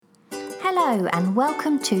Hello and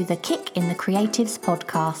welcome to the Kick in the Creatives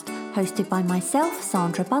podcast, hosted by myself,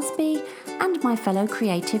 Sandra Busby, and my fellow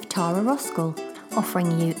creative Tara Roskell,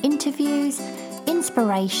 offering you interviews,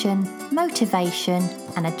 inspiration, motivation,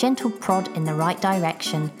 and a gentle prod in the right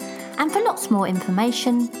direction. And for lots more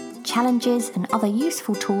information, challenges, and other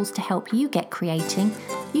useful tools to help you get creating,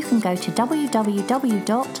 you can go to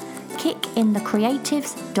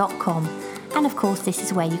www.kickinthecreatives.com. And of course, this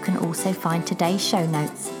is where you can also find today's show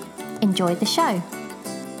notes. Enjoy the show.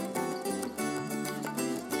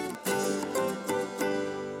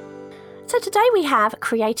 So today we have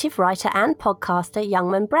creative writer and podcaster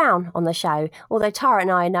Youngman Brown on the show, although Tara and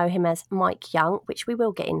I know him as Mike Young, which we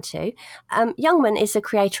will get into. Youngman is the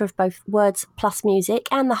creator of both Words Plus Music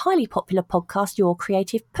and the highly popular podcast Your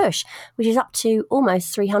Creative Push, which is up to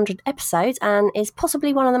almost 300 episodes and is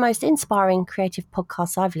possibly one of the most inspiring creative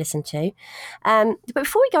podcasts I've listened to. But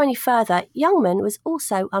before we go any further, Youngman was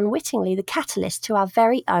also unwittingly the catalyst to our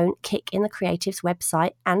very own Kick in the Creatives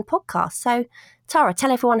website and podcast. So Tara,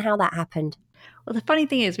 tell everyone how that happened. Well, the funny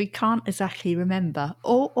thing is we can't exactly remember.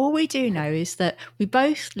 All we do know is that we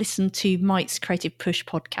both listened to Mike's Creative Push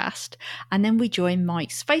podcast, and then we joined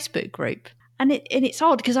Mike's Facebook group. And it's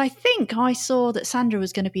odd because I think I saw that Sandra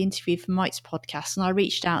was going to be interviewed for Mike's podcast, and I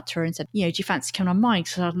reached out to her and said, do you fancy coming on mine?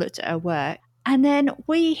 So I looked at her work. And then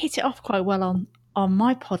we hit it off quite well on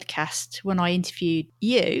my podcast when I interviewed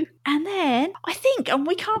you. And then I think, and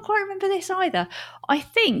we can't quite remember this either, I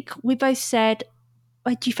think we both said,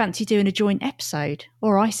 do you fancy doing a joint episode?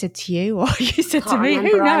 Or I said to you, or you said to me,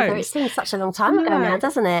 who knows? It seems such a long time ago now,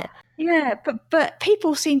 doesn't it? Yeah, but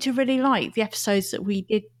people seem to really like the episodes that we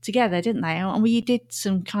did together, didn't they? And we did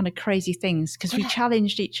some kind of crazy things because we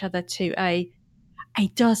challenged each other to a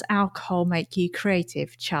Does Alcohol Make You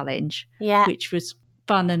Creative challenge, which was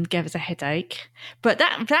fun and gave us a headache. But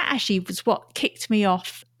that actually was what kicked me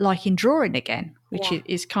off liking drawing again, which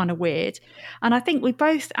is kind of weird. And I think we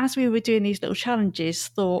both, as we were doing these little challenges,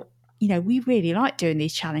 thought, we really like doing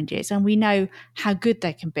these challenges and we know how good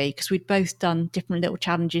they can be because we'd both done different little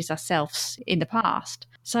challenges ourselves in the past.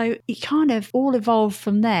 So it kind of all evolved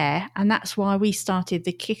from there. And that's why we started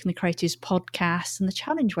the Kick in the Creatives podcast and the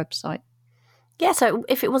challenge website. Yeah, so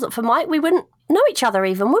if it wasn't for Mike, we wouldn't know each other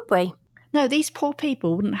even, would we? No, these poor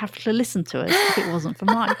people wouldn't have to listen to us if it wasn't for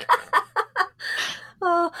Mike.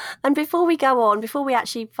 And before we go on, before we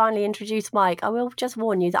actually finally introduce Mike, I will just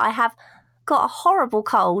warn you that I have got a horrible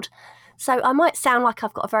cold. So I might sound like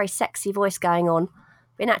I've got a very sexy voice going on.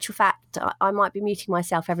 But in actual fact, I might be muting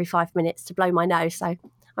myself every 5 minutes to blow my nose. So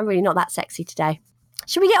I'm really not that sexy today.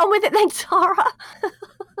 Should we get on with it then, Tara?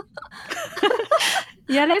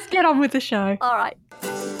 Yeah, let's get on with the show. All right.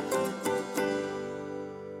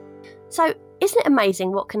 So isn't it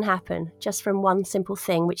amazing what can happen just from one simple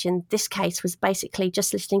thing, which in this case was basically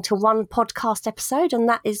just listening to one podcast episode, and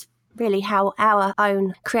that is really how our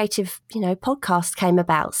own creative, podcast came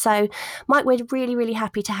about. So, Mike, we're really, really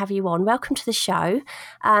happy to have you on. Welcome to the show.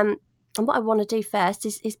 And what I want to do first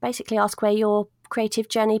is basically ask where your creative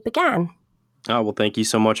journey began. Oh, well, thank you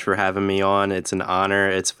so much for having me on. It's an honor.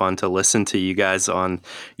 It's fun to listen to you guys on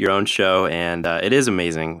your own show. And it is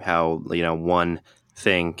amazing how, one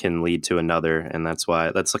thing can lead to another. And that's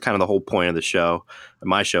kind of the whole point of the show,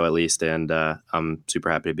 my show at least. And I'm super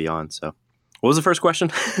happy to be on. So what was the first question?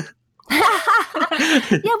 Where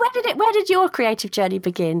did your creative journey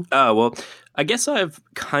begin? Oh, well, I guess I've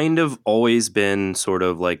kind of always been sort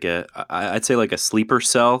of like I'd say like a sleeper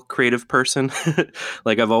cell creative person.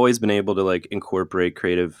 Like I've always been able to like incorporate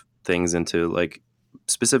creative things into like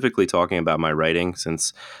specifically talking about my writing,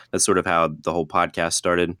 since that's sort of how the whole podcast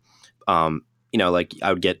started. Like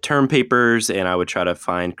I would get term papers and I would try to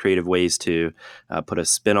find creative ways to put a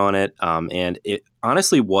spin on it. And it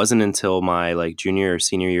honestly wasn't until my like junior or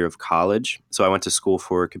senior year of college. So I went to school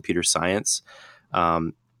for computer science.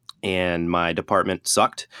 And my department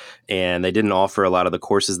sucked and they didn't offer a lot of the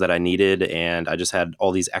courses that I needed. And I just had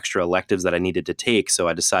all these extra electives that I needed to take. So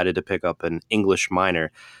I decided to pick up an English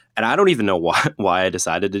minor. And I don't even know why I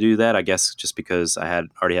decided to do that. I guess just because I had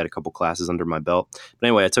already had a couple classes under my belt. But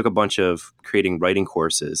anyway, I took a bunch of creating writing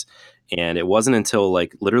courses. And it wasn't until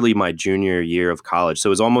like literally my junior year of college. So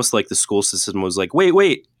it was almost like the school system was like,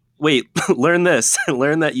 wait, learn this,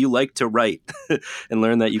 learn that you like to write and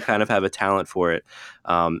learn that you kind of have a talent for it.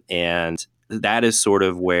 And that is sort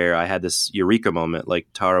of where I had this eureka moment. Like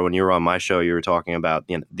Tara, when you were on my show, you were talking about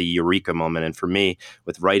the eureka moment. And for me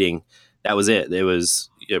with writing, that was it. It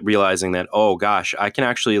was realizing that, oh gosh, I can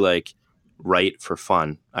actually like write for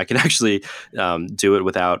fun. I can actually do it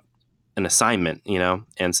without an assignment,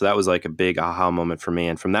 and so that was like a big aha moment for me.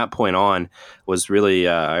 And from that point on was really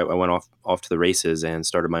I went off to the races and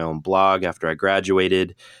started my own blog after I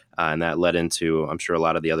graduated, and that led into, I'm sure, a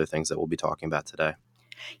lot of the other things that we'll be talking about today.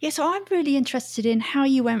 Yeah, so I'm really interested in how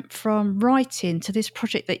you went from writing to this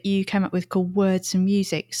project that you came up with called Words and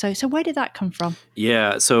Music. So where did that come from?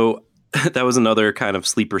 Yeah, so that was another kind of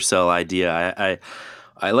sleeper cell idea.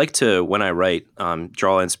 I like to, when I write,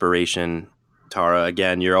 draw inspiration. Tara,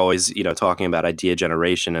 again, you're always, talking about idea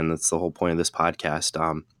generation, and that's the whole point of this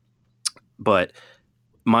podcast. But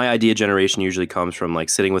my idea generation usually comes from like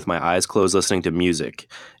sitting with my eyes closed, listening to music,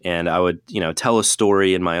 and I would, tell a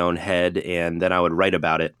story in my own head, and then I would write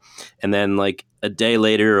about it. And then like a day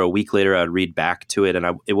later, or a week later, I'd read back to it, and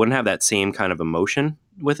it wouldn't have that same kind of emotion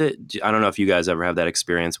with it. I don't know if you guys ever have that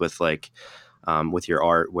experience with your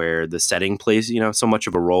art, where the setting plays, so much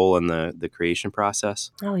of a role in the creation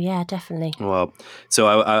process. Oh, yeah, definitely. Well, so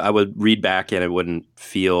I would read back, and I wouldn't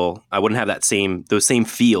have those same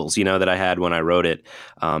feels, that I had when I wrote it.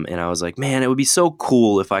 And I was like, man, it would be so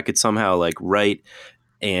cool if I could somehow like write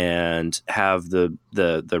and have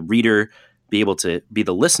the reader be able to be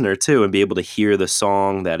the listener too, and be able to hear the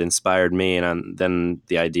song that inspired me. And then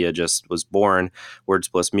the idea just was born, words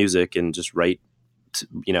plus music, and just write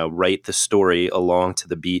the story along to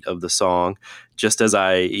the beat of the song, just as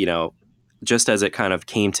just as it kind of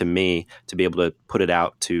came to me, to be able to put it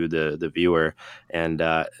out to the viewer. And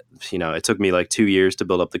it took me like 2 years to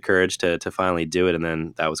build up the courage to finally do it, and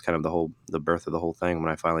then that was kind of the birth of the whole thing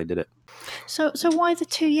when I finally did it. So why the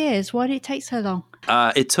 2 years? Why did it take so long?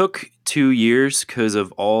 It took 2 years because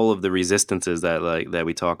of all of the resistances that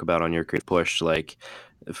we talk about on Your Creative Push. Like,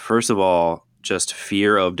 first of all, just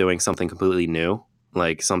fear of doing something completely new,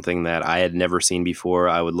 like something that I had never seen before.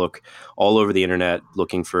 I would look all over the internet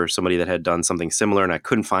looking for somebody that had done something similar, and I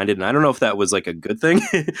couldn't find it. And I don't know if that was like a good thing,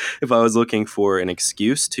 if I was looking for an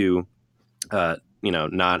excuse to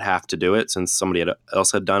not have to do it since somebody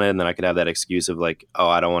else had done it, and then I could have that excuse of like, oh,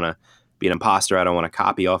 I don't want to be an imposter, I don't want to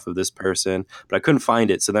copy off of this person, but I couldn't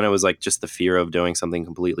find it. So then it was like just the fear of doing something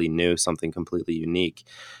completely new, something completely unique,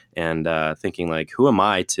 and thinking like, who am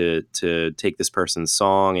I to take this person's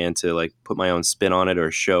song and to like put my own spin on it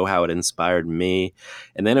or show how it inspired me.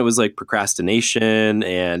 And then it was like procrastination,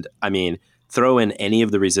 and I mean, throw in any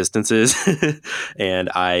of the resistances and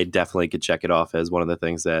I definitely could check it off as one of the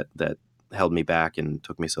things that held me back and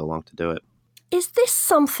took me so long to do it. Is this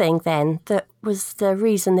something then that was the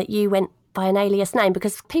reason that you went by an alias name?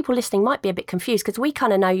 Because people listening might be a bit confused, because we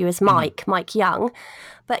kind of know you as Mike Young,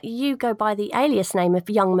 but you go by the alias name of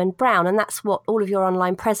Youngman Brown, and that's what all of your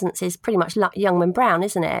online presence is, pretty much like Youngman Brown,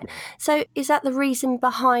 isn't it? So is that the reason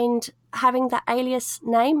behind having that alias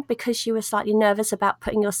name, because you were slightly nervous about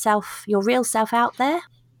putting your real self out there?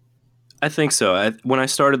 I think so. When I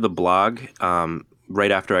started the blog,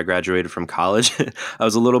 right after I graduated from college, I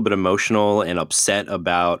was a little bit emotional and upset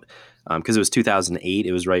about, because it was 2008.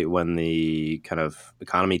 It was right when the kind of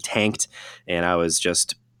economy tanked, and I was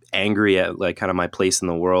just angry at like kind of my place in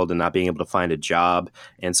the world and not being able to find a job.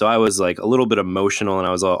 And so I was like a little bit emotional, and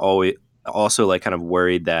I was always also like kind of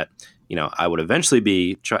worried that, I would eventually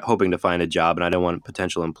be hoping to find a job, and I don't want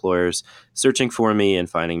potential employers searching for me and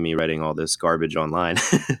finding me writing all this garbage online.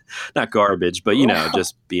 Not garbage, but,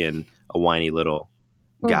 just being a whiny little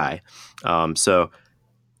guy. So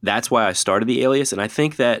that's why I started the alias. And I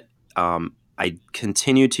think that I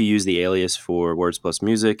continued to use the alias for Words Plus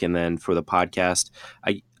Music, and then for the podcast.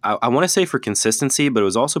 I want to say for consistency, but it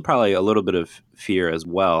was also probably a little bit of fear as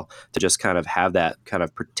well, to just kind of have that kind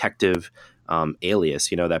of protective alias,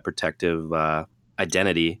 that protective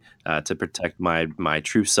identity to protect my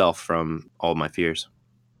true self from all my fears.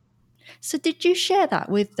 So did you share that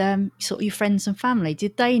with sort of your friends and family?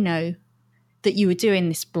 Did they know that you were doing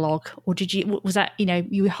this blog, or was that,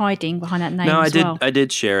 you were hiding behind that name? No, well? I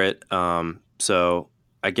did share it. So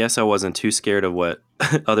I guess I wasn't too scared of what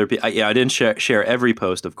other people. I didn't share every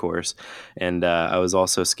post, of course, and I was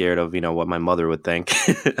also scared of what my mother would think.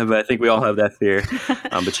 But I think we all have that fear.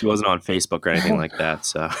 But she wasn't on Facebook or anything like that.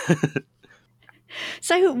 So,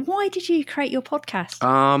 so why did you create your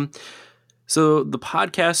podcast? So the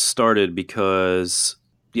podcast started because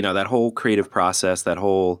that whole creative process, that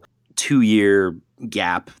whole 2-year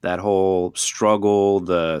gap, that whole struggle,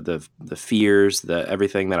 the fears,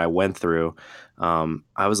 everything that I went through.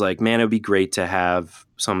 I was like, man, it would be great to have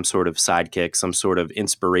some sort of sidekick, some sort of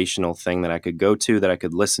inspirational thing that I could go to, that I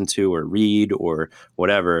could listen to or read or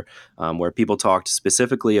whatever, where people talked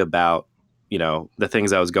specifically about, the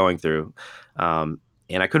things I was going through.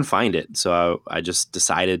 and I couldn't find it. So I just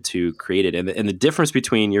decided to create it. And the difference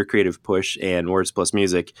between Your Creative Push and Words Plus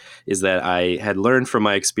Music is that I had learned from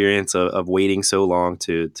my experience of waiting so long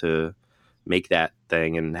to make that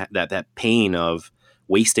thing, and that pain of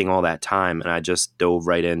wasting all that time. And I just dove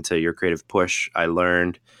right into Your Creative Push. I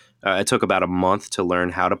learned, it took about a month to learn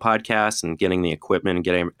how to podcast and getting the equipment and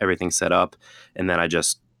getting everything set up. And then I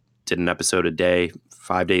just did an episode a day,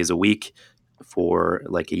 5 days a week for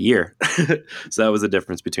like a year. So that was the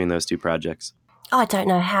difference between those two projects. I don't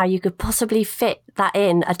know how you could possibly fit that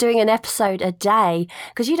in, doing an episode a day,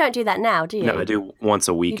 because you don't do that now, do you? No, I do once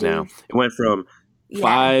a week now. It went from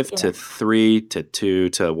 5 to 3 to 2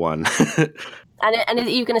 to 1. And are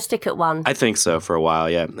you going to stick at 1? I think so for a while,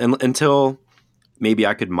 yeah. And until maybe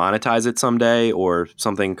I could monetize it someday, or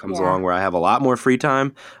something comes along where I have a lot more free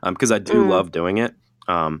time, because I do love doing it.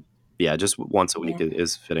 Just once a week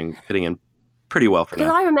is fitting in pretty well for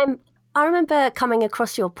now. I remember coming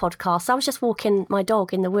across your podcast. I was just walking my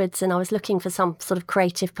dog in the woods, and I was looking for some sort of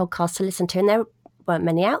creative podcast to listen to, and there weren't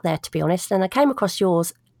many out there, to be honest. And I came across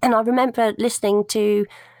yours, and I remember listening to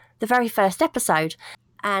the very first episode,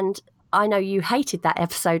 and I know you hated that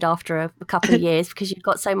episode after a couple of years because you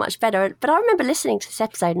got so much better. But I remember listening to this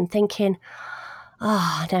episode and thinking,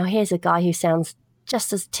 now here's a guy who sounds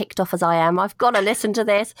just as ticked off as I am. I've got to listen to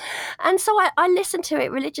this. And so I listened to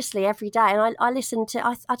it religiously every day. And I listened to,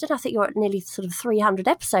 I don't know, I think you're at nearly sort of 300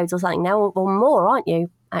 episodes or something now, or more, aren't you,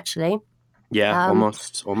 actually? Yeah,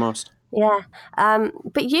 almost. Yeah.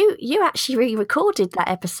 But you actually re-recorded that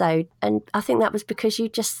episode. And I think that was because you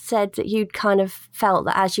just said that you'd kind of felt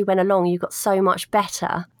that as you went along, you got so much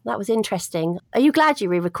better. That was interesting. Are you glad you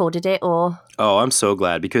re-recorded it, or? Oh, I'm so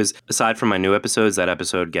glad, because aside from my new episodes, that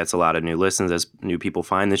episode gets a lot of new listens as new people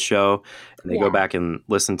find the show, and they go back and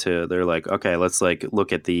listen to, they're like, okay, let's like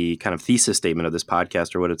look at the kind of thesis statement of this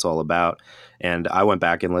podcast or what it's all about. And I went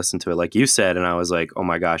back and listened to it, like you said, and I was like, oh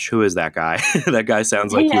my gosh, who is that guy? That guy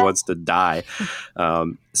sounds like he wants to die.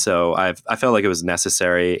 So I felt like it was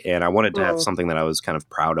necessary, and I wanted to have something that I was kind of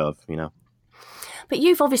proud of, you know. But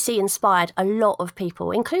you've obviously inspired a lot of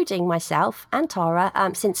people, including myself and Tara,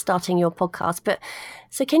 since starting your podcast. But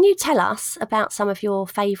so can you tell us about some of your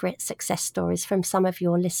favourite success stories from some of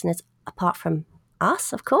your listeners, apart from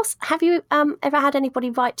us, of course? Have you ever had anybody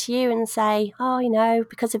write to you and say, oh, you know,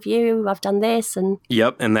 because of you, I've done this? And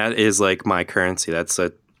Yep, and that is like my currency.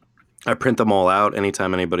 I print them all out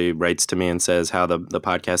anytime anybody writes to me and says how the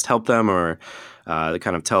podcast helped them, or it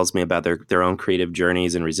kind of tells me about their own creative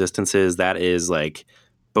journeys and resistances. That is like,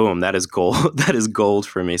 boom, that is gold. That is gold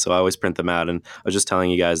for me. So I always print them out. And I was just telling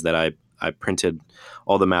you guys that I printed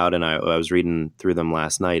all them out, and I was reading through them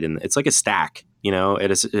last night, and it's like a stack, you know. It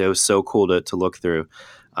was so cool to look through.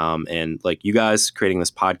 And like, you guys creating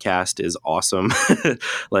this podcast is awesome.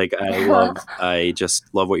 Like, I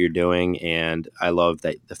just love what you're doing. And I love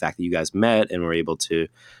that the fact that you guys met and were able to,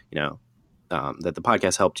 you know, that the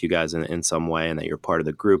podcast helped you guys in some way, and that you're part of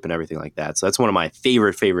the group and everything like that. So that's one of my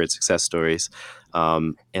favorite success stories.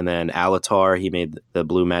 And then Alatar, he made the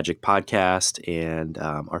Blue Magic podcast, and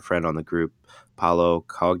our friend on the group, Paulo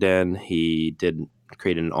Cogden, he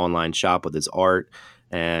created an online shop with his art.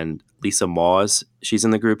 And Lisa Moss, she's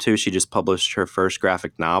in the group too. She just published her first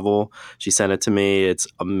graphic novel. She sent it to me. It's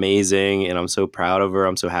amazing, and I'm so proud of her.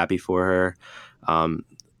 I'm so happy for her.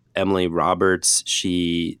 Emily Roberts,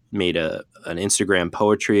 she made an Instagram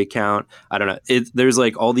poetry account. I don't know. There's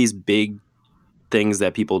like all these big things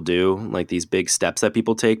that people do, like these big steps that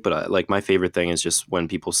people take. But like, my favorite thing is just when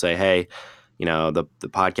people say, hey, you know, the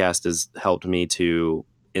podcast has helped me to,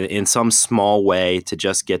 in some small way, to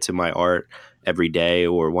just get to my art every day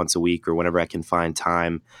or once a week or whenever I can find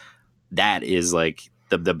time. That is like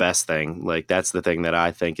the best thing. Like, that's the thing that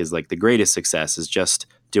I think is like the greatest success, is just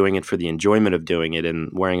doing it for the enjoyment of doing it, and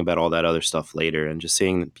worrying about all that other stuff later. And just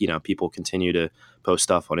seeing, you know, people continue to post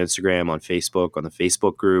stuff on Instagram, on Facebook, on the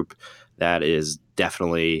Facebook group. That is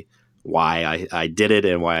definitely why I did it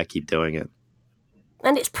and why I keep doing it.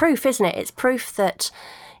 And it's proof, isn't it? It's proof that,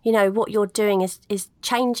 you know, what you're doing is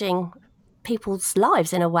changing people's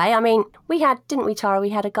lives in a way. I mean, didn't we, Tara? We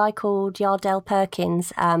had a guy called Yardell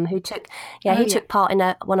Perkins who took part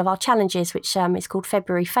in one of our challenges, which is called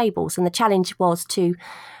February Fables, and the challenge was to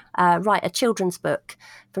write a children's book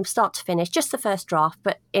from start to finish, just the first draft,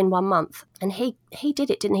 but in 1 month. And he did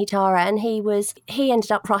it, didn't he, Tara? And he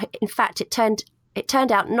ended up right. In fact, it turned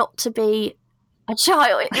out not to be a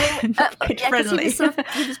child.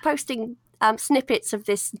 He was posting snippets of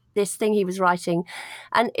this thing he was writing,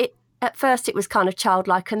 and at first it was kind of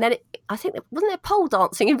childlike, and then I think wasn't there pole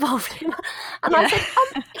dancing involved in it? And I said,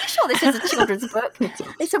 are you sure this is a children's book?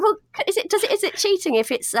 They said, well, is it cheating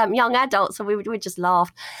if it's young adults? And we just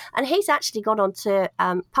laughed. And he's actually gone on to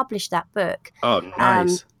publish that book. Oh,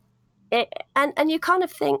 nice. And you kind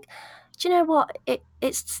of think, do you know what?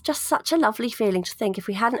 It's just such a lovely feeling to think if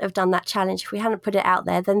we hadn't have done that challenge, if we hadn't put it out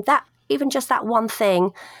there, then that even just that one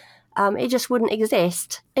thing, it just wouldn't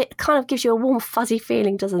exist. It kind of gives you a warm, fuzzy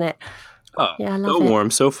feeling, doesn't it? Oh, yeah, I love so it.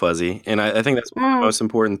 warm, so fuzzy. And I think that's one of the most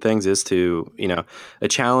important things is to, a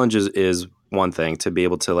challenge is one thing, to be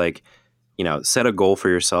able to like, set a goal for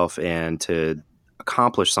yourself and to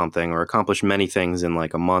accomplish something or accomplish many things in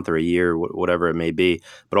like a month or a year, whatever it may be,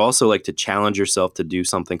 but also like to challenge yourself to do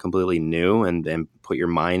something completely new and put your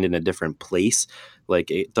mind in a different place.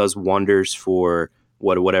 Like it does wonders for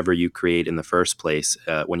whatever you create in the first place.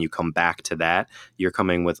 When you come back to that, you're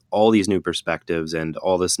coming with all these new perspectives and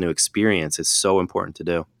all this new experience. It's so important to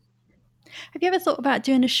do. Have you ever thought about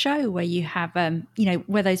doing a show where you have,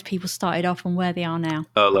 where those people started off and where they are now?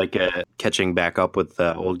 Like catching back up with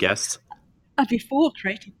old guests? Before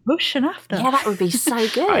Creative Push and after. Yeah, that would be so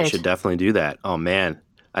good. I should definitely do that. Oh, man.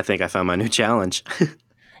 I think I found my new challenge.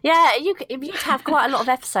 Yeah, you'd have quite a lot of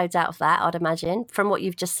episodes out of that, I'd imagine, from what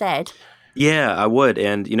you've just said. Yeah, I would.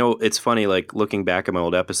 And, it's funny, like looking back at my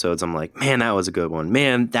old episodes, I'm like, man, that was a good one.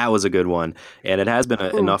 Man, that was a good one. And it has been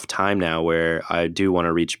enough time now where I do want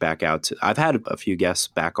to reach back out to. I've had a few guests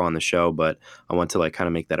back on the show, but I want to like kind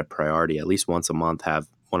of make that a priority. At least once a month, have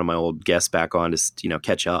one of my old guests back on to,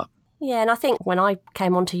 catch up. Yeah, and I think when I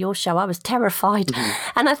came onto your show, I was terrified.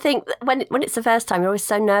 Mm-hmm. And I think when it's the first time, you're always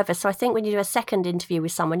so nervous. So I think when you do a second interview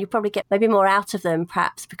with someone, you probably get maybe more out of them,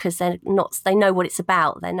 perhaps, because they know what it's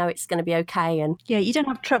about. They know it's going to be okay. And yeah, you don't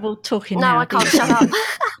have trouble talking. No, now, I can't shut up.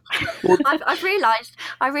 I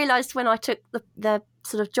realised when I took the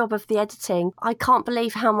sort of job of the editing, I can't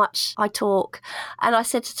believe how much I talk. And I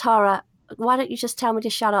said to Tara, why don't you just tell me to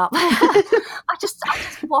shut up? I just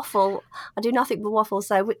waffle. I do nothing but waffle.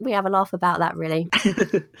 So we have a laugh about that, really.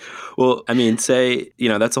 Well, I mean, that's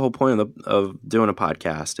the whole point of doing a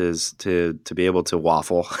podcast is to be able to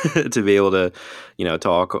waffle, to be able to,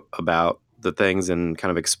 talk about the things and kind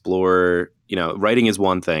of explore. Writing is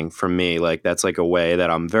one thing for me. Like that's like a way that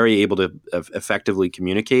I'm very able to effectively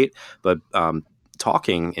communicate. But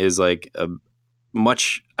talking is like a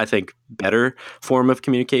much, I think, better form of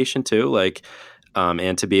communication too. Like,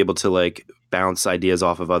 and to be able to like bounce ideas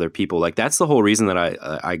off of other people. Like that's the whole reason that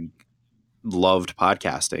I loved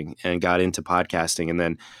podcasting and got into podcasting. And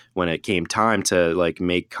then when it came time to like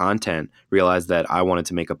make content, realized that I wanted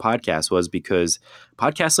to make a podcast was because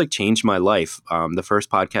podcasts like changed my life. The first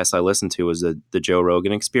podcast I listened to was the Joe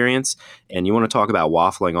Rogan Experience. And you want to talk about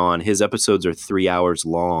waffling on, his episodes are 3 hours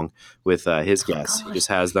long with his guests. He just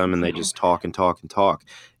has them and they just talk and talk and talk.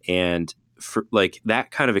 And for like that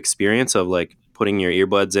kind of experience of like putting your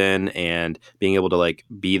earbuds in and being able to like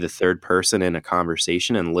be the third person in a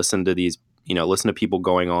conversation and listen to these, listen to people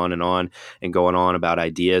going on and going on about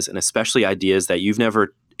ideas, and especially ideas that you've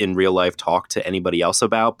never in real life talked to anybody else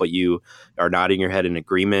about, but you are nodding your head in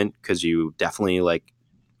agreement because you definitely like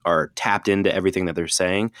are tapped into everything that they're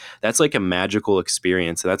saying. That's like a magical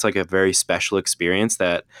experience. And that's like a very special experience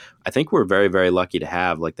that I think we're very, very lucky to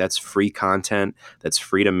have. Like that's free content that's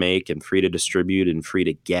free to make and free to distribute and free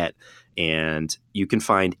to get. And you can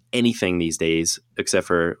find anything these days, except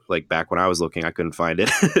for like back when I was looking, I couldn't find it.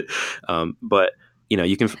 But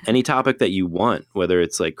you can any topic that you want, whether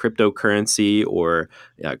it's like cryptocurrency or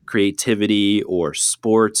creativity or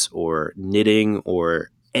sports or knitting or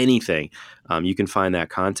anything. You can find that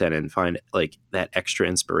content and find like that extra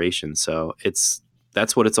inspiration. So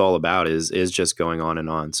that's what it's all about is just going on and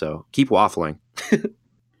on. So keep waffling.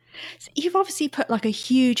 So you've obviously put like a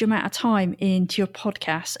huge amount of time into your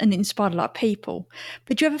podcast and inspired a lot of people.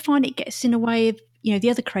 But do you ever find it gets in the way of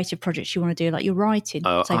the other creative projects you want to do, like your writing,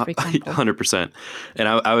 say for example? 100%. And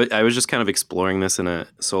I was just kind of exploring this in a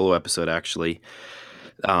solo episode actually.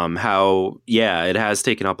 How it has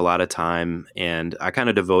taken up a lot of time, and I kind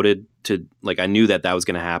of devoted to like I knew that was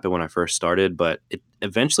going to happen when I first started, but it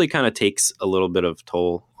eventually kind of takes a little bit of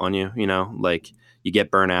toll on you. Like you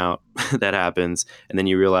get burnout, that happens, and then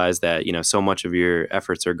you realize that so much of your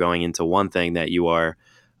efforts are going into one thing that you are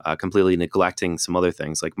completely neglecting some other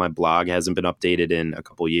things. Like my blog hasn't been updated in a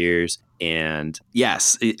couple years, and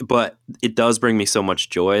but it does bring me so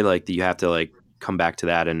much joy. Like you have to like come back to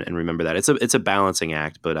that and remember that it's a balancing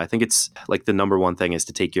act. But I think it's like the number one thing is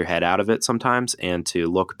to take your head out of it sometimes and to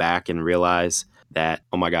look back and realize that,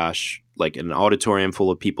 oh my gosh, like an auditorium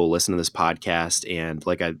full of people listen to this podcast, and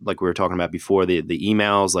like we were talking about before, the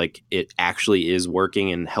emails, like it actually is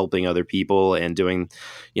working and helping other people and doing,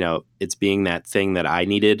 it's being that thing that I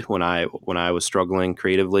needed when I was struggling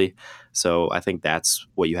creatively. So I think that's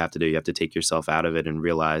what you have to do. You have to take yourself out of it and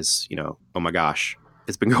realize, oh my gosh,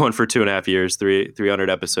 it's been going for 2.5 years, 300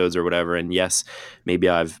 episodes or whatever. And yes, maybe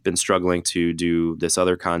I've been struggling to do this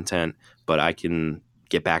other content, but I can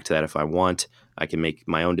get back to that if I want. I can make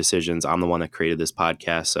my own decisions. I'm the one that created this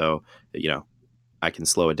podcast. So, I can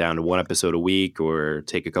slow it down to one episode a week or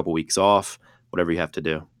take a couple weeks off, whatever you have to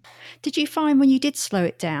do. Did you find when you did slow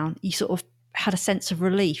it down, you sort of had a sense of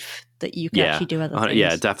relief that you could actually do other things?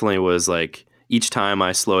 Yeah, it definitely was like each time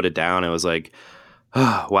I slowed it down, it was like,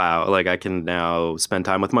 oh, wow, like I can now spend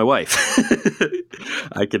time with my wife.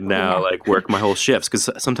 I can now like work my whole shifts, because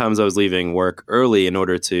sometimes I was leaving work early in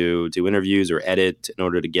order to do interviews or edit in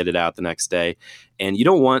order to get it out the next day. And you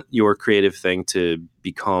don't want your creative thing to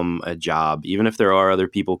become a job, even if there are other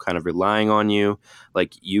people kind of relying on you.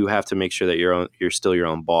 Like you have to make sure that you're still your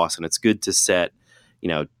own boss, and it's good to set,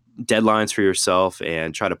 deadlines for yourself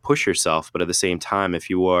and try to push yourself. But at the same time,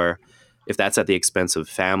 if that's at the expense of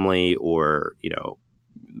family or,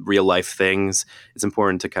 real life things, it's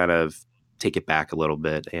important to kind of take it back a little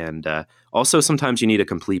bit. And also sometimes you need a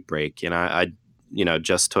complete break. And I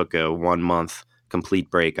just took a 1 month complete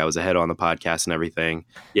break. I was ahead on the podcast and everything.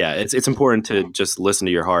 Yeah, it's important to just listen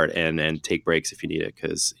to your heart and take breaks if you need it,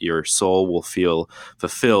 because your soul will feel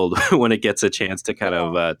fulfilled when it gets a chance to kind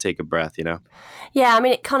of take a breath, Yeah, I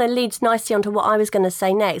mean, it kind of leads nicely onto what I was going to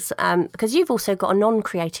say next, because you've also got a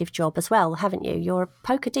non-creative job as well, haven't you? You're a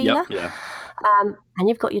poker dealer. Yep, yeah. And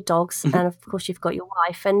you've got your dogs, and of course you've got your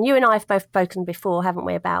wife. And you and I have both spoken before, haven't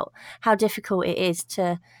we, about how difficult it is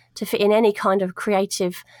to fit in any kind of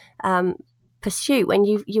creative pursuit when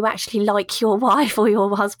you actually like your wife or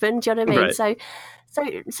your husband. Do you know what I mean?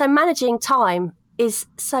 Right. So managing time is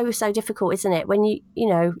so difficult, isn't it? When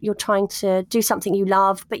you're trying to do something you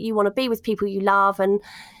love, but you want to be with people you love, and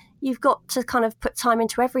you've got to kind of put time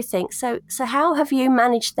into everything. So how have you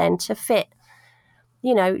managed then to fit,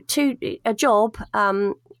 to a job,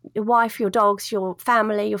 your wife, your dogs, your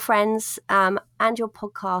family, your friends, and your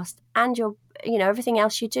podcast, and your everything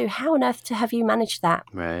else you do? How on earth have you managed that?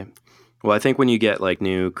 Right. Well, I think when you get like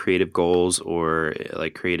new creative goals or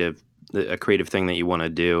like a creative thing that you want to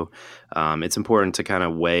do, it's important to kind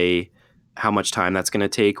of weigh how much time that's going to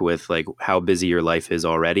take with like how busy your life is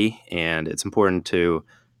already. And it's important to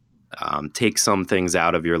take some things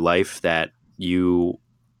out of your life that you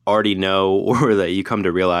already know or that you come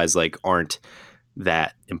to realize like aren't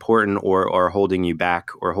that important or are holding you back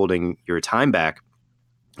or holding your time back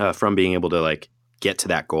from being able to like get to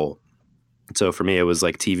that goal. So for me, it was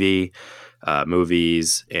like TV,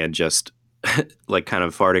 movies, and just like kind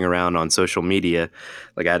of farting around on social media.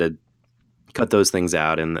 Like I had to cut those things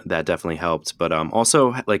out, and that definitely helped. But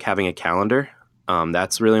also like having a calendar,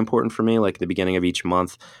 that's really important for me. Like at the beginning of each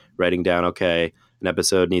month, writing down, okay, an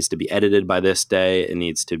episode needs to be edited by this day. It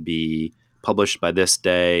needs to be published by this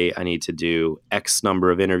day. I need to do X number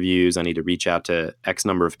of interviews. I need to reach out to X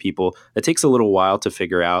number of people. It takes a little while to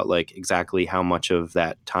figure out like exactly how much of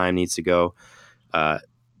that time needs to go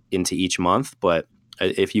into each month. But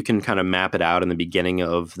if you can kind of map it out in the beginning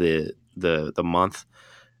of the month,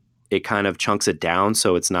 it kind of chunks it down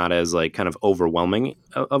so it's not as like kind of overwhelming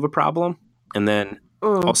of a problem. And then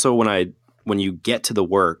also when you get to the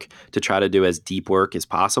work, to try to do as deep work as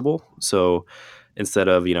possible. So instead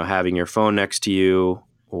of having your phone next to you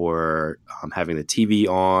or having the TV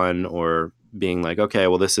on or being like, okay,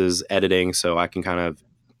 well this is editing, so I can kind of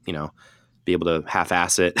be able to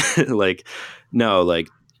half-ass it. Like no, like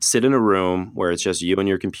sit in a room where it's just you and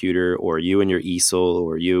your computer or you and your easel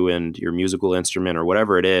or you and your musical instrument or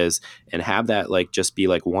whatever it is, and have that like just be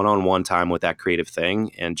like one-on-one time with that creative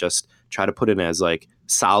thing, and just try to put in as like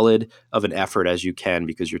solid of an effort as you can,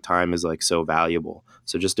 because your time is like so valuable.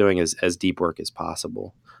 So just doing as deep work as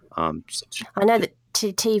possible. I know that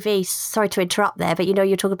TV, sorry to interrupt there, but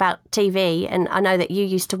you're talking about TV, and I know that you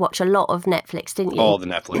used to watch a lot of Netflix, didn't you? All the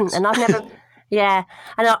Netflix. And I've never yeah,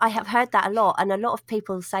 and I have heard that a lot, and a lot of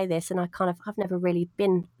people say this, and I've never really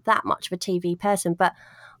been that much of a TV person, but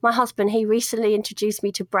my husband, he recently introduced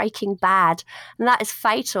me to Breaking Bad, and that is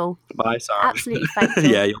fatal. Bye, Sarge. Absolutely fatal.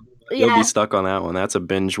 Yeah, you'll be stuck on that one. That's a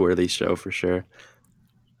binge-worthy show for sure.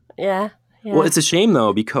 Yeah. Well, it's a shame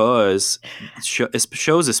though, because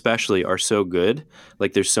shows especially are so good.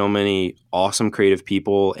 Like there's so many awesome creative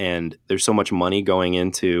people, and there's so much money going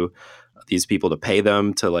into these people to pay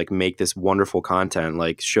them to like make this wonderful content.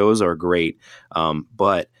 Like shows are great.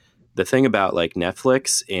 But the thing about like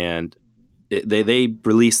Netflix and they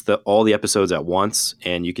release all the episodes at once,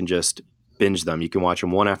 and you can just binge them. You can watch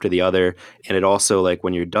them one after the other, and it also, like,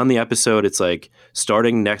 when you're done the episode, it's like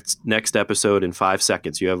starting next episode in 5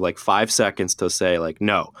 seconds. You have like 5 seconds to say like,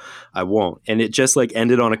 no, I won't. And it just like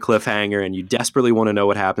ended on a cliffhanger, and you desperately want to know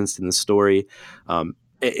what happens in the story.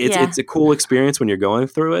 It's a cool experience when you're going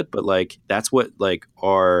through it, but like that's what like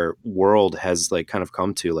our world has like kind of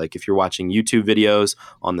come to. Like if you're watching YouTube videos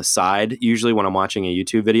on the side, usually when I'm watching a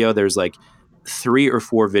YouTube video, there's like 3 or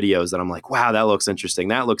 4 videos that I'm like, wow, that looks interesting.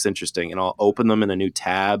 That looks interesting. And I'll open them in a new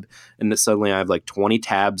tab. And then suddenly I have like 20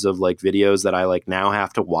 tabs of like videos that I like now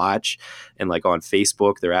have to watch. And like on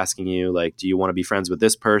Facebook, they're asking you like, do you want to be friends with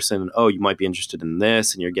this person? Oh, you might be interested in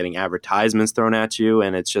this. And you're getting advertisements thrown at you.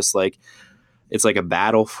 And it's just like, it's like a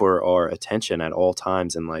battle for our attention at all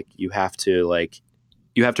times. And like, you have to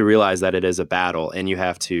realize that it is a battle, and you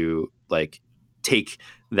have to like take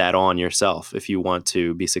that on yourself if you want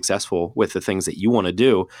to be successful with the things that you want to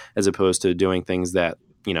do, as opposed to doing things that,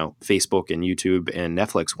 Facebook and YouTube and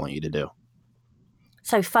Netflix want you to do.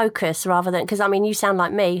 So focus rather than, because I mean, you sound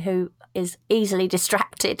like me, who is easily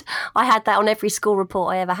distracted. I had that on every school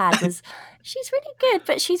report I ever had was, she's really good,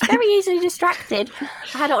 but she's very easily distracted.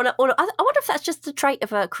 I had it on I wonder if that's just a trait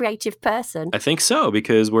of a creative person. I think so,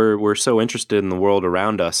 because we're so interested in the world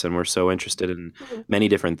around us, and we're so interested in many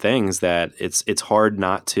different things that it's hard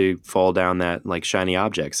not to fall down that like shiny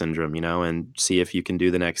object syndrome, and see if you can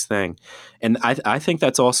do the next thing. And I think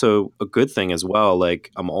that's also a good thing as well.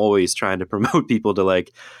 Like I'm always trying to promote people to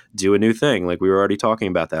like do a new thing. Like we were already talking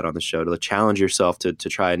about that on the show, to challenge yourself to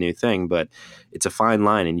try a new thing. But it's a fine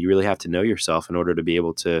line, and you really have to know yourself in order to be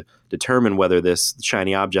able to determine whether this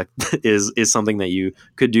shiny object is something that you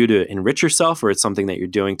could do to enrich yourself, or it's something that you're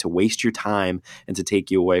doing to waste your time and to take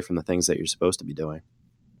you away from the things that you're supposed to be doing.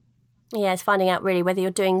 Yeah, it's finding out really whether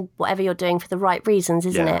you're doing whatever you're doing for the right reasons,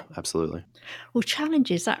 isn't it? Absolutely. Well,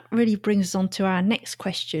 challenges, that really brings us on to our next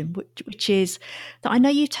question, which is that I know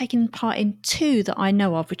you've taken part in 2 that I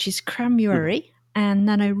know of, which is Cramuary and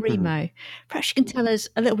NaNoWriMo. Perhaps you can tell us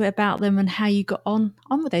a little bit about them and how you got on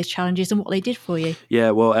with those challenges and what they did for you. Yeah,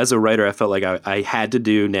 well, as a writer, I felt like I had to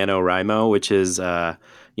do NaNoWriMo, which is,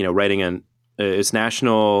 writing it's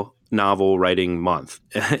National Novel Writing Month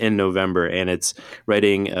in November, and it's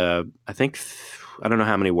writing, I think, I don't know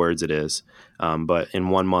how many words it is, but in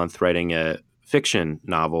 1 month writing a fiction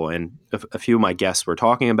novel. And a few of my guests were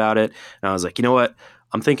talking about it, and I was like, you know what?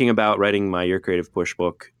 I'm thinking about writing my Your Creative Push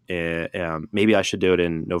book. Maybe I should do it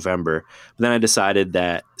in November. But then I decided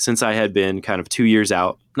that since I had been kind of 2 years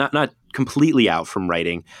out, not completely out from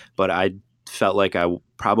writing, but I felt like I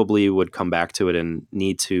probably would come back to it and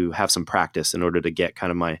need to have some practice in order to get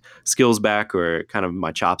kind of my skills back, or kind of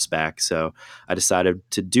my chops back. So I decided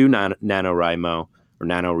to do NaNoWriMo or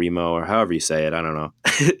NaNoWriMo, or however you say it. I don't know.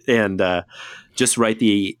 And just write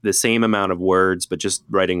the same amount of words, but just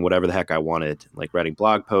writing whatever the heck I wanted, like writing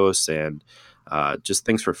blog posts and just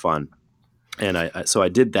things for fun. And so I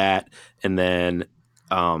did that. And then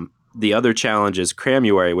the other challenge is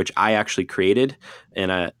Cramuary, which I actually created.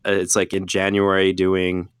 And it's like in January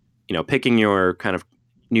doing, picking your kind of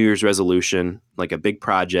New Year's resolution, like a big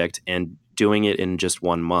project, and doing it in just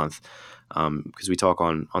 1 month. Because we talk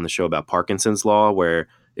on the show about Parkinson's law, where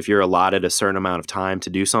if you're allotted a certain amount of time to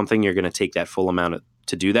do something, you're going to take that full amount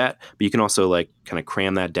to do that. But you can also like kind of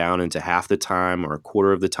cram that down into half the time or a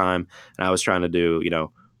quarter of the time. And I was trying to do,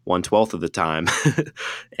 1/12 of the time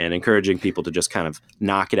and encouraging people to just kind of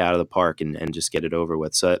knock it out of the park and just get it over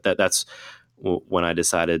with. So that's when I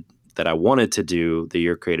decided that I wanted to do the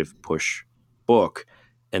Your Creative Push book.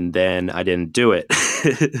 And then I didn't do it.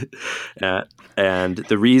 And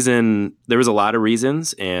the reason, there was a lot of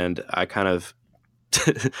reasons, and I kind of,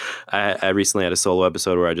 I recently had a solo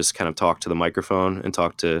episode where I just kind of talked to the microphone and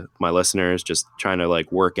talked to my listeners, just trying to like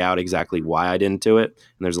work out exactly why I didn't do it.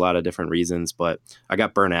 And there's a lot of different reasons, but I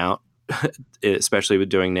got burnt out, especially with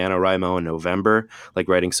doing NaNoWriMo in November, like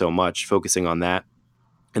writing so much, focusing on that.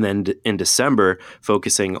 And then in December,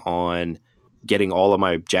 focusing on getting all of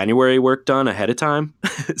my January work done ahead of time.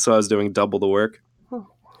 So I was doing double the work.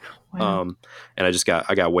 Wow. And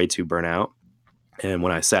I got way too burnt out. And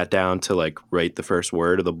when I sat down to like write the first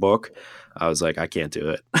word of the book, I was like, I can't do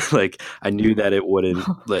it. Like I knew that it wouldn't,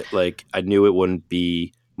 like I knew it wouldn't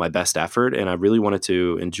be my best effort, and I really wanted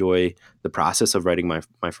to enjoy the process of writing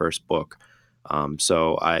my first book.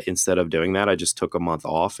 So instead of doing that, I just took a month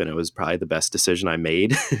off, and it was probably the best decision I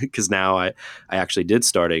made, because now I actually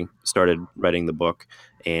started writing the book,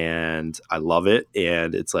 and I love it.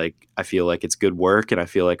 And it's like, I feel like it's good work, and I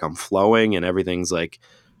feel like I'm flowing, and everything's like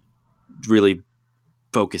really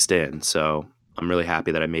focused in. So I'm really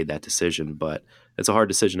happy that I made that decision. But it's a hard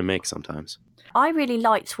decision to make sometimes. I really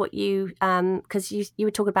liked what you, because you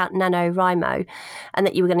were talking about NaNoWriMo, and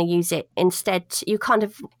that you were going to use it instead. You kind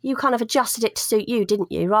of adjusted it to suit you,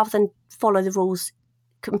 didn't you? Rather than follow the rules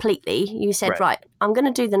completely, you said, right, I'm going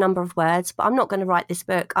to do the number of words, but I'm not going to write this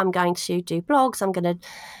book. I'm going to do blogs. I'm going to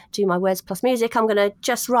do my words plus music. I'm going to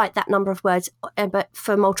just write that number of words, but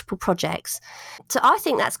for multiple projects. So I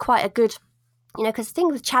think that's quite a good, because the thing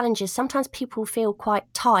with challenges, sometimes people feel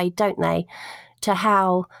quite tied, don't they, to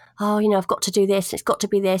how, I've got to do this, it's got to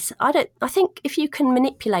be this. I think if you can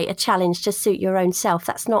manipulate a challenge to suit your own self,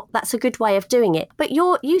 that's a good way of doing it. But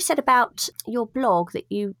you said about your blog that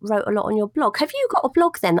you wrote a lot on your blog. Have you got a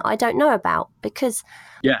blog then that I don't know about? Because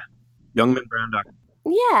youngmanbrown.com.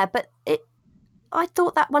 Yeah, but I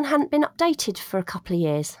thought that one hadn't been updated for a couple of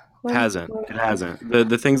years. It hasn't.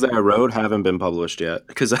 The things that I wrote haven't been published yet.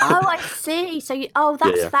 I see. So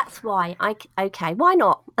that's why. Okay. Why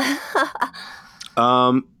not?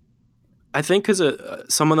 I think because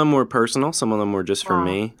some of them were personal, some of them were just for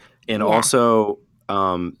me, and also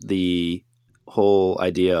the whole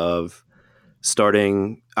idea of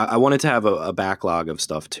starting. I wanted to have a backlog of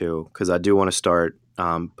stuff too, because I do want to start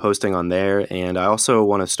posting on there, and I also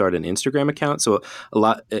want to start an Instagram account. So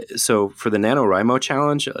for the NaNoWriMo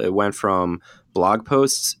challenge, it went from blog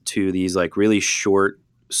posts to these like really short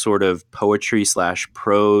sort of poetry /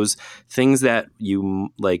 prose things that you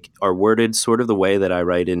like are worded sort of the way that I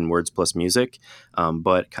write in Words Plus Music,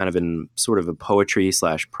 but kind of in sort of a poetry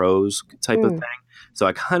 / prose type of thing. So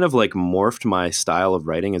I kind of like morphed my style of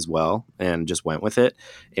writing as well and just went with it.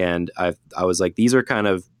 And I was like, these are kind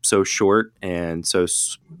of so short and so,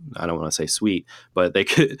 I don't want to say sweet, but they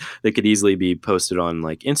could easily be posted on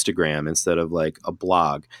like Instagram instead of like a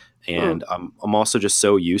blog. And I'm also just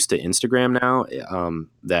so used to Instagram now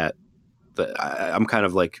that I'm kind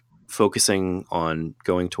of like focusing on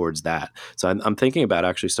going towards that. So I'm thinking about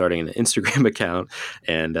actually starting an Instagram account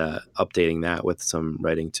and updating that with some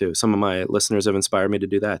writing too. Some of my listeners have inspired me to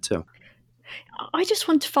do that too. I just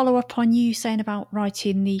want to follow up on you saying about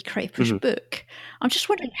writing the Creative Push book. I'm just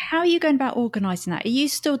wondering, how are you going about organising that? Are you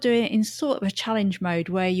still doing it in sort of a challenge mode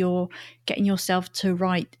where you're getting yourself to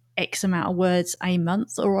write X amount of words a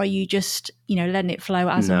month, or are you just, letting it flow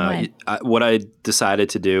as and when? What I decided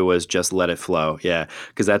to do was just let it flow. Yeah,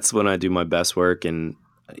 because that's when I do my best work. And,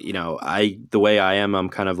 the way I am, I'm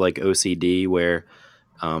kind of like OCD where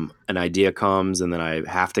an idea comes and then I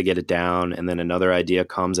have to get it down, and then another idea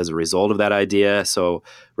comes as a result of that idea. So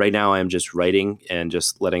right now I'm just writing and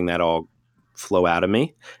just letting that all flow out of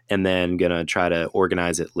me, and then gonna try to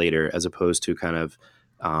organize it later, as opposed to kind of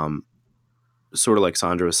sort of like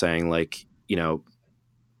Sandra was saying, like,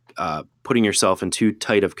 putting yourself in too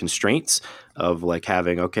tight of constraints of like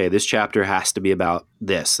having, okay, this chapter has to be about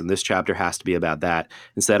this and this chapter has to be about that.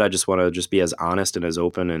 Instead, I just want to just be as honest and as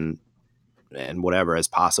open and whatever as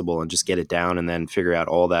possible and just get it down, and then figure out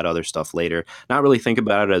all that other stuff later. Not really think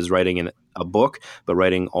about it as writing a book, but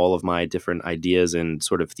writing all of my different ideas and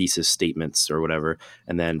sort of thesis statements or whatever,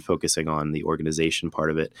 and then focusing on the organization part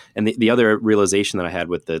of it. And the other realization that I had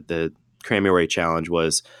with the Cramuary challenge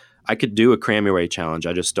was I could do a Cramuary challenge.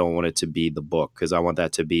 I just don't want it to be the book, because I want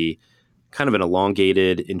that to be kind of an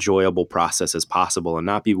elongated, enjoyable process as possible, and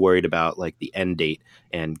not be worried about like the end date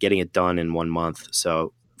and getting it done in 1 month.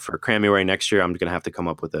 So for Cramuary next year, I'm going to have to come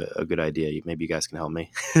up with a good idea. Maybe you guys can help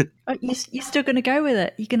me. You're still going to go with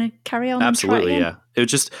it? You're going to carry on? Absolutely, and try it yeah. It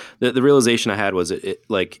was just the realization I had was it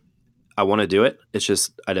like I want to do it. It's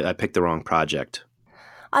just I picked the wrong project.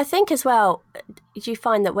 I think as well, you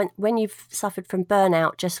find that when you've suffered from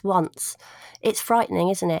burnout just once, it's frightening,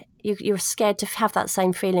 isn't it? You're scared to have that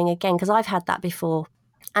same feeling again, because I've had that before.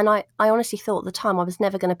 And I honestly thought at the time I was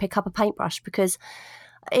never going to pick up a paintbrush, because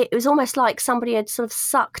it was almost like somebody had sort of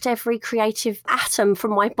sucked every creative atom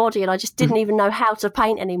from my body, and I just didn't even know how to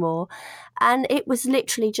paint anymore. And it was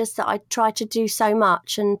literally just that I tried to do so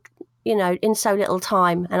much and, in so little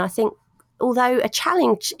time. And I think although a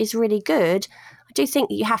challenge is really good, I do think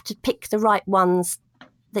that you have to pick the right ones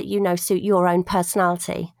that suit your own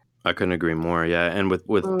personality. I couldn't agree more. Yeah, and with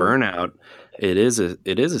burnout, it is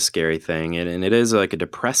a scary thing, and it is like a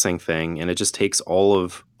depressing thing, and it just takes all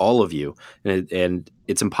of you, and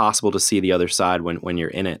it's impossible to see the other side when you're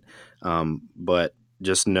in it. But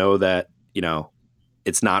just know that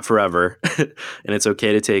it's not forever, and it's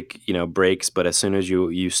okay to take breaks. But as soon as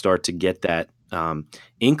you start to get that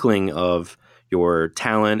inkling of your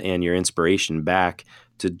talent and your inspiration back,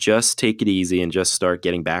 to just take it easy and just start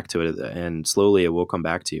getting back to it, and slowly it will come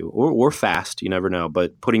back to you, or fast, you never know.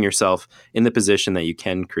 But putting yourself in the position that you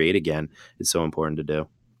can create again is so important to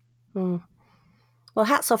do. Well,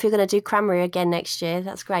 hats off, you're going to do Cranberry again next year.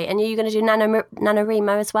 That's great. And are you going to do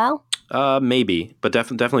NaNoWriMo as well? Maybe, but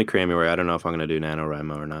definitely Cranberry. I don't know if I'm going to do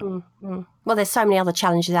NaNoWriMo or not. Mm-hmm. Well, there's so many other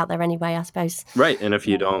challenges out there anyway, I suppose. Right, and if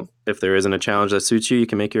there isn't a challenge that suits you, you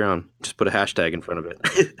can make your own. Just put a hashtag in front of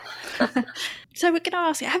it. So we're going to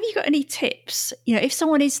ask you, have you got any tips? If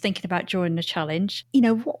someone is thinking about joining a challenge,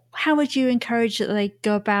 how would you encourage that they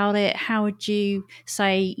go about it? How would you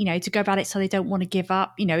say, to go about it so they don't want to give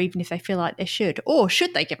up, even if they feel like they should? Or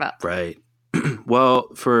should they give up? Right. Well,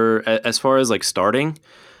 as far as like starting,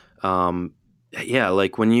 yeah,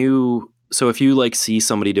 like if you like see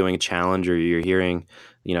somebody doing a challenge, or you're hearing,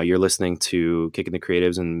 you're listening to Kicking the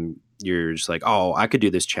Creatives and you're just like, oh, I could do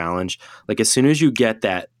this challenge. Like as soon as you get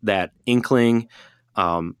that inkling,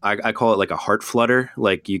 I call it like a heart flutter.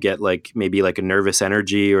 Like you get like maybe like a nervous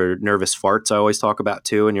energy or nervous farts I always talk about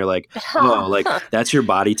too. And you're like, oh, like that's your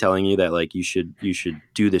body telling you that like you should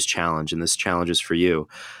do this challenge, and this challenge is for you.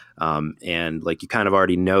 And like you kind of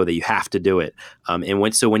already know that you have to do it. And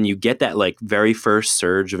when you get that like very first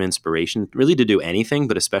surge of inspiration, really to do anything,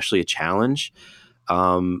 but especially a challenge,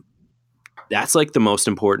 that's like the most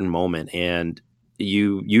important moment. And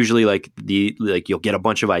you usually you'll get a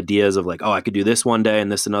bunch of ideas of like, oh, I could do this one day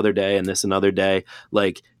and this another day and this another day.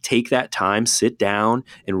 Like take that time, sit down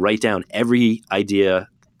and write down every idea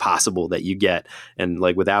possible that you get, and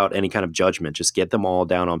like without any kind of judgment, just get them all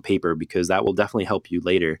down on paper, because that will definitely help you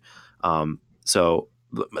later. So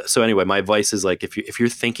anyway, my advice is like, if you're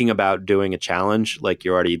thinking about doing a challenge, like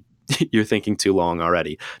you're thinking too long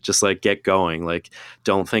already. Just like get going. Like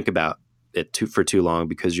don't think about it for too long,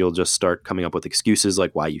 because you'll just start coming up with excuses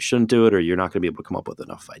like why you shouldn't do it, or you're not going to be able to come up with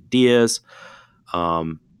enough ideas.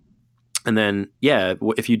 And then, yeah,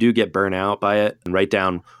 if you do get burnt out by it, and write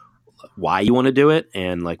down why you want to do it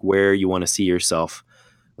and like where you want to see yourself.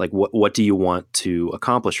 Like what do you want to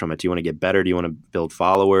accomplish from it? Do you want to get better? Do you want to build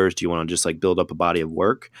followers? Do you want to just like build up a body of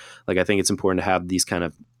work? Like I think it's important to have these kind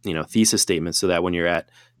of, thesis statements, so that when you're at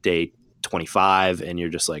day 25 and you're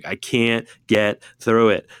just like, I can't get through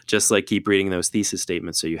it, just like keep reading those thesis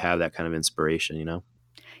statements so you have that kind of inspiration.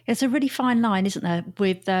 It's a really fine line, isn't there,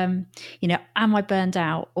 with am I burned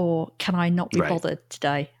out, or can I not be bothered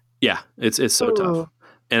today? Yeah, it's so tough.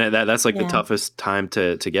 And that's like the toughest time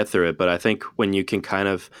to get through it. But I think when you can kind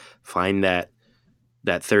of find that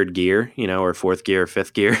third gear, or fourth gear or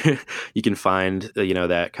fifth gear, you can find,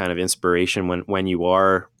 that kind of inspiration when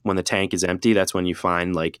the tank is empty. That's when you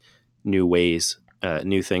find like new ways,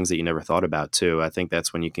 new things that you never thought about too. I think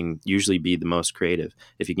that's when you can usually be the most creative,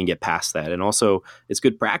 if you can get past that. And also it's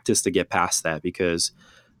good practice to get past that, because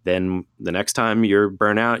then the next time you're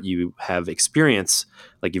burnt out, you have experience,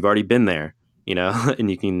 like you've already been there, and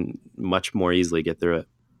you can much more easily get through it.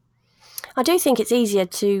 I do think it's easier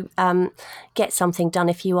to get something done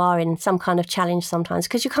if you are in some kind of challenge sometimes,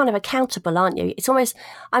 because you're kind of accountable, aren't you? It's almost,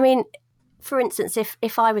 for instance,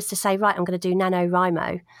 if I was to say, right, I'm going to do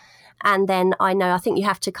NaNoWriMo, and then I think you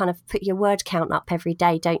have to kind of put your word count up every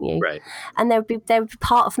day, don't you? Right. And there would be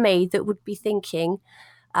part of me that would be thinking,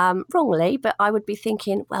 wrongly, but I would be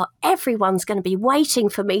thinking, well, everyone's going to be waiting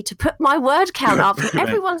for me to put my word count up. Right.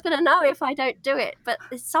 Everyone's going to know if I don't do it. But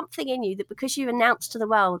there's something in you that, because you announce to the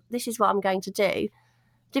world, this is what I'm going to do,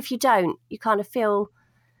 but if you don't, you kind of feel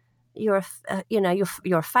you're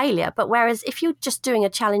a failure. But whereas if you're just doing a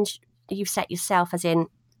challenge you've set yourself, as in,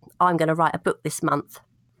 I'm going to write a book this month,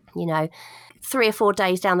 3 or 4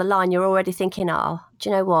 days down the line, you're already thinking, oh, do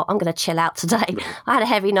you know what? I'm going to chill out today. I had a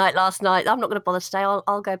heavy night last night. I'm not going to bother today.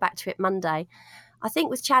 I'll go back to it Monday. I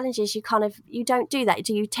think with challenges, you don't do that.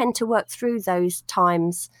 You tend to work through those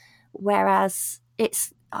times, whereas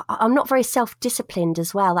I'm not very self-disciplined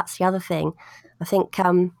as well. That's the other thing. I think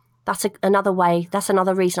that's another way. That's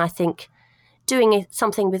another reason I think doing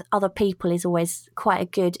something with other people is always quite a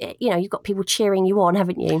good, you've got people cheering you on,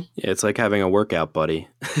 haven't you? Yeah, it's like having a workout buddy.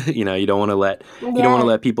 You don't want to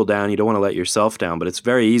let people down. You don't want to let yourself down, but it's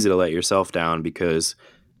very easy to let yourself down because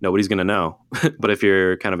nobody's going to know. But if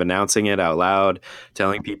you're kind of announcing it out loud,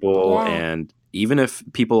 telling people, and even if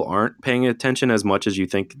people aren't paying attention as much as you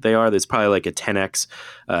think they are, there's probably like a 10x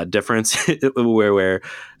difference where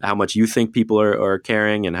how much you think people are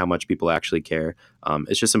caring and how much people actually care.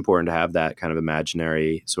 It's just important to have that kind of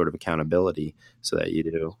imaginary sort of accountability so that you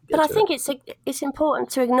do. But I think it's important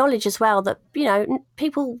to acknowledge as well that,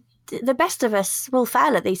 people, the best of us will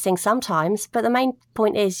fail at these things sometimes, but the main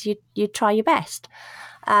point is you try your best.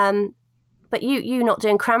 But you not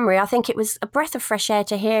doing Cranberry, I think it was a breath of fresh air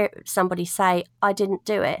to hear somebody say, I didn't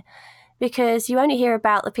do it. Because you only hear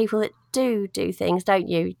about the people that do things, don't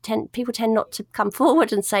you? People tend not to come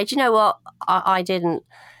forward and say, do you know what? I didn't.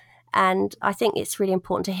 And I think it's really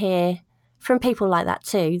important to hear from people like that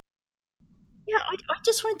too. Yeah, I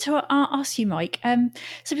just wanted to ask you, Mike.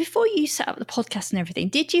 So before you set up the podcast and everything,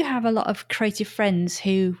 did you have a lot of creative friends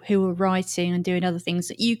who were writing and doing other things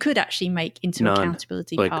that you could actually make into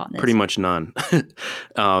accountability partners? Pretty much none.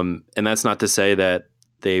 And that's not to say that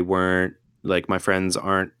they weren't, like, my friends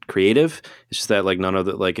aren't creative. It's just that, like, none of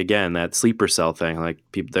the, like, again, that sleeper cell thing, like,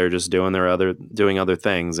 people, they're just doing other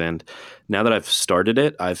things. And now that I've started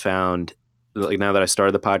it, I found, like, now that I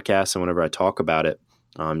started the podcast and whenever I talk about it,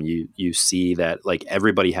 you see that, like,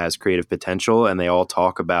 everybody has creative potential and they all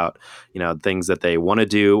talk about, things that they want to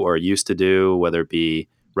do or used to do, whether it be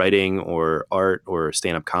writing or art or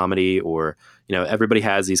stand-up comedy, or, everybody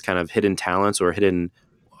has these kind of hidden talents or hidden,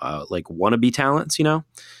 like, wannabe talents,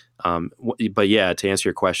 but yeah, to answer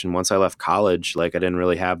your question, once I left college, like, I didn't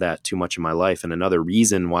really have that too much in my life. And another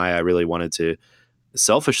reason why I really wanted to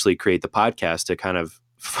selfishly create the podcast to kind of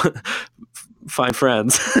find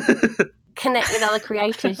friends. Connect with other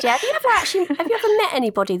creators. Yeah. Have you ever met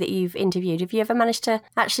anybody that you've interviewed? Have you ever managed to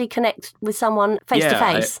actually connect with someone face to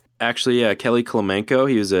face? Actually, Kelly Klemenko,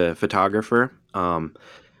 he was a photographer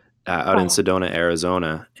out in Sedona,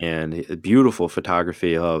 Arizona, and beautiful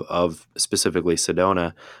photography of specifically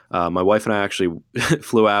Sedona. My wife and I actually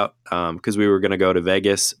flew out because we were going to go to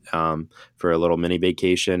Vegas for a little mini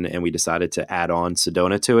vacation, and we decided to add on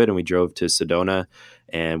Sedona to it, and we drove to Sedona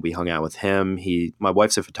and we hung out with him. My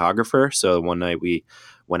wife's a photographer, so one night we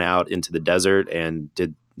went out into the desert and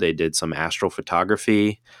they did some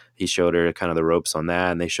astrophotography. He showed her kind of the ropes on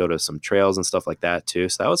that, and they showed us some trails and stuff like that too.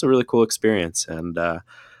 So that was a really cool experience. And I'm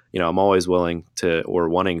always willing to or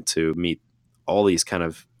wanting to meet all these kind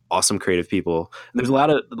of awesome creative people. And there's a lot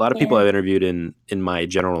of people I've interviewed in my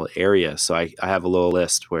general area. So I have a little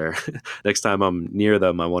list where next time I'm near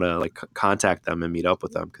them, I want to, like, contact them and meet up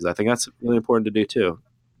with them, because I think that's really important to do too.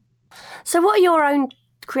 So what are your own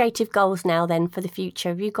creative goals now then for the future?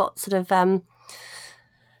 Have you got sort of, a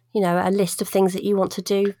list of things that you want to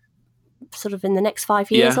do sort of in the next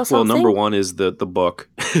 5 years or something? Well, number one is the book.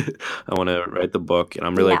 I want to write the book, and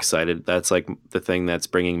I'm really excited. That's, like, the thing that's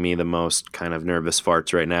bringing me the most kind of nervous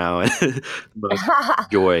farts right now, and most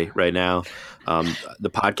joy right now.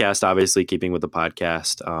 The podcast, obviously, keeping with the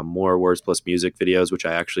podcast, more Words Plus Music videos, which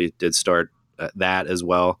I actually did start that as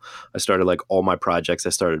well. I started, like, all my projects. I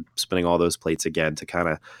started spinning all those plates again to kind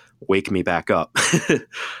of wake me back up.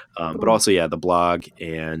 But also, the blog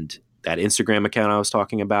and that Instagram account I was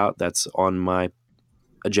talking about, that's on my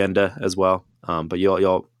agenda as well. But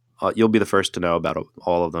you'll be the first to know about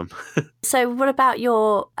all of them. So what about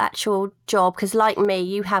your actual job? Because like me,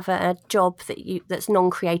 you have a job that's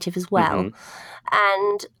non-creative as well. Mm-hmm.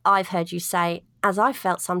 And I've heard you say, as I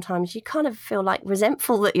felt sometimes, you kind of feel like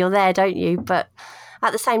resentful that you're there, don't you? But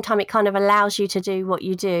at the same time, it kind of allows you to do what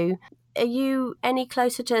you do. Are you any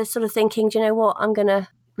closer to sort of thinking, do you know what, I'm going to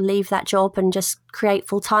leave that job and just create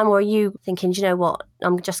full time? Or are you thinking, do you know what,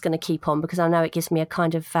 I'm just going to keep on because I know it gives me a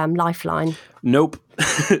kind of lifeline? Nope.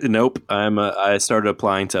 Nope. I started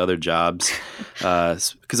applying to other jobs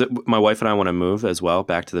because my wife and I want to move as well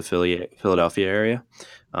back to the Philadelphia area.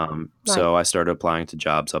 Right. So I started applying to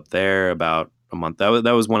jobs up there about a month. That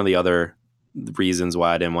was one of the other reasons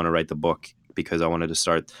why I didn't want to write the book, because I wanted to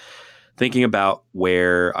start thinking about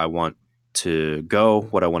where I want to go,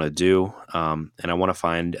 what I want to do, and I want to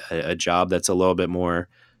find a job that's a little bit more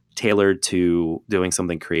tailored to doing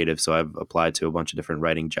something creative. So I've applied to a bunch of different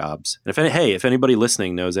writing jobs. And if anybody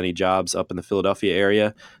listening knows any jobs up in the Philadelphia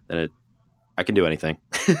area, then I can do anything.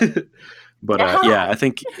 But I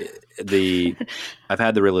think I've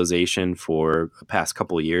had the realization for the past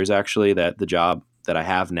couple of years, actually, that the job that I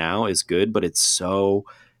have now is good, but it's so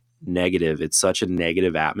negative. It's such a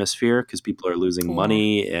negative atmosphere because people are losing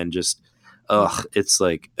money and just, it's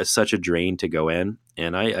like such a drain to go in.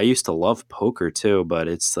 And I used to love poker too, but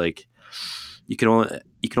it's like you can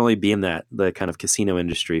only be in the kind of casino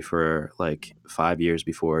industry for like 5 years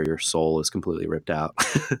before your soul is completely ripped out.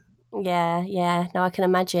 Yeah. No, I can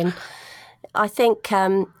imagine. I think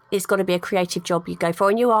it's got to be a creative job you go for.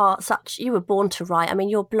 And you were born to write. I mean,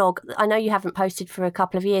 your blog, I know you haven't posted for a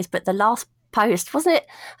couple of years, but the last post, wasn't it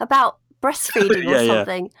about breastfeeding or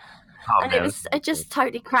something? Yeah. Oh, and it just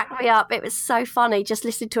totally cracked me up. It was so funny just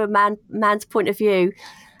listening to a man's point of view.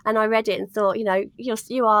 And I read it and thought, you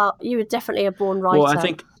were definitely a born writer. Well,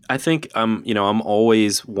 I think I'm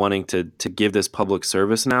always wanting to give this public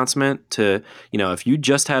service announcement to, if you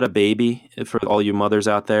just had a baby, for all you mothers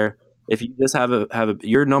out there, if you just have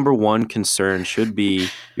your number one concern should be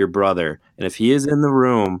your brother. And if he is in the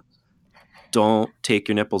room, don't take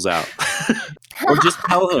your nipples out. Or just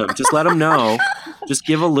tell him, just let him know, just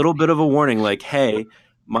give a little bit of a warning, like, hey,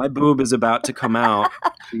 My boob is about to come out.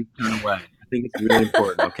 Please turn away. I think it's really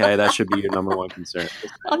important. Okay, that should be your number one concern.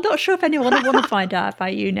 I'm not sure if anyone will want to find out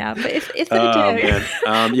about you now, but if they do,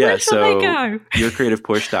 Man. where shall they go?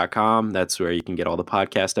 YourCreativePush.com. That's where you can get all the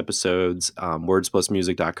podcast episodes.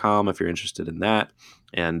 WordsPlusMusic.com if you're interested in that.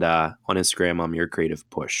 And on Instagram, I'm Your Creative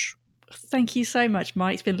Push. Thank you so much,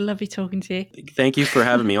 Mike. It's been lovely talking to you. Thank you for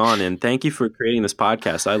having me on, and thank you for creating this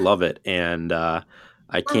podcast. I love it, and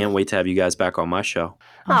I can't wait to have you guys back on my show.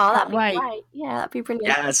 That'd be great. Yeah, that'd be brilliant.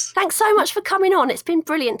 Yes. Thanks so much for coming on. It's been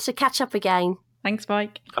brilliant to catch up again. Thanks,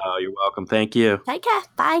 Mike. Oh, you're welcome. Thank you. Take care.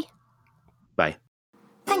 Bye. Bye.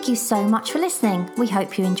 Thank you so much for listening. We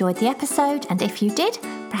hope you enjoyed the episode, and if you did,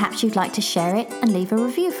 perhaps you'd like to share it and leave a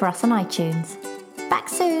review for us on iTunes. Back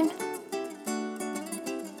soon.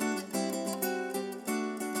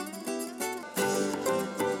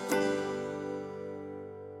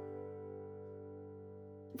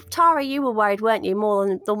 Tara, you were worried, weren't you, more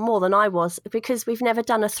than I was, because we've never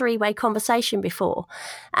done a three-way conversation before,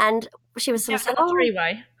 and she was sort of saying,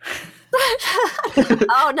 three-way.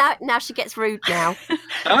 Oh, now she gets rude now.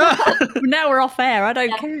 Now we're off air. I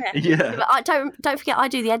don't care. Yeah. But don't forget, I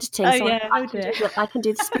do the editing. Oh, so yeah. I can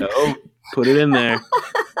do the speaking. Oh, put it in there.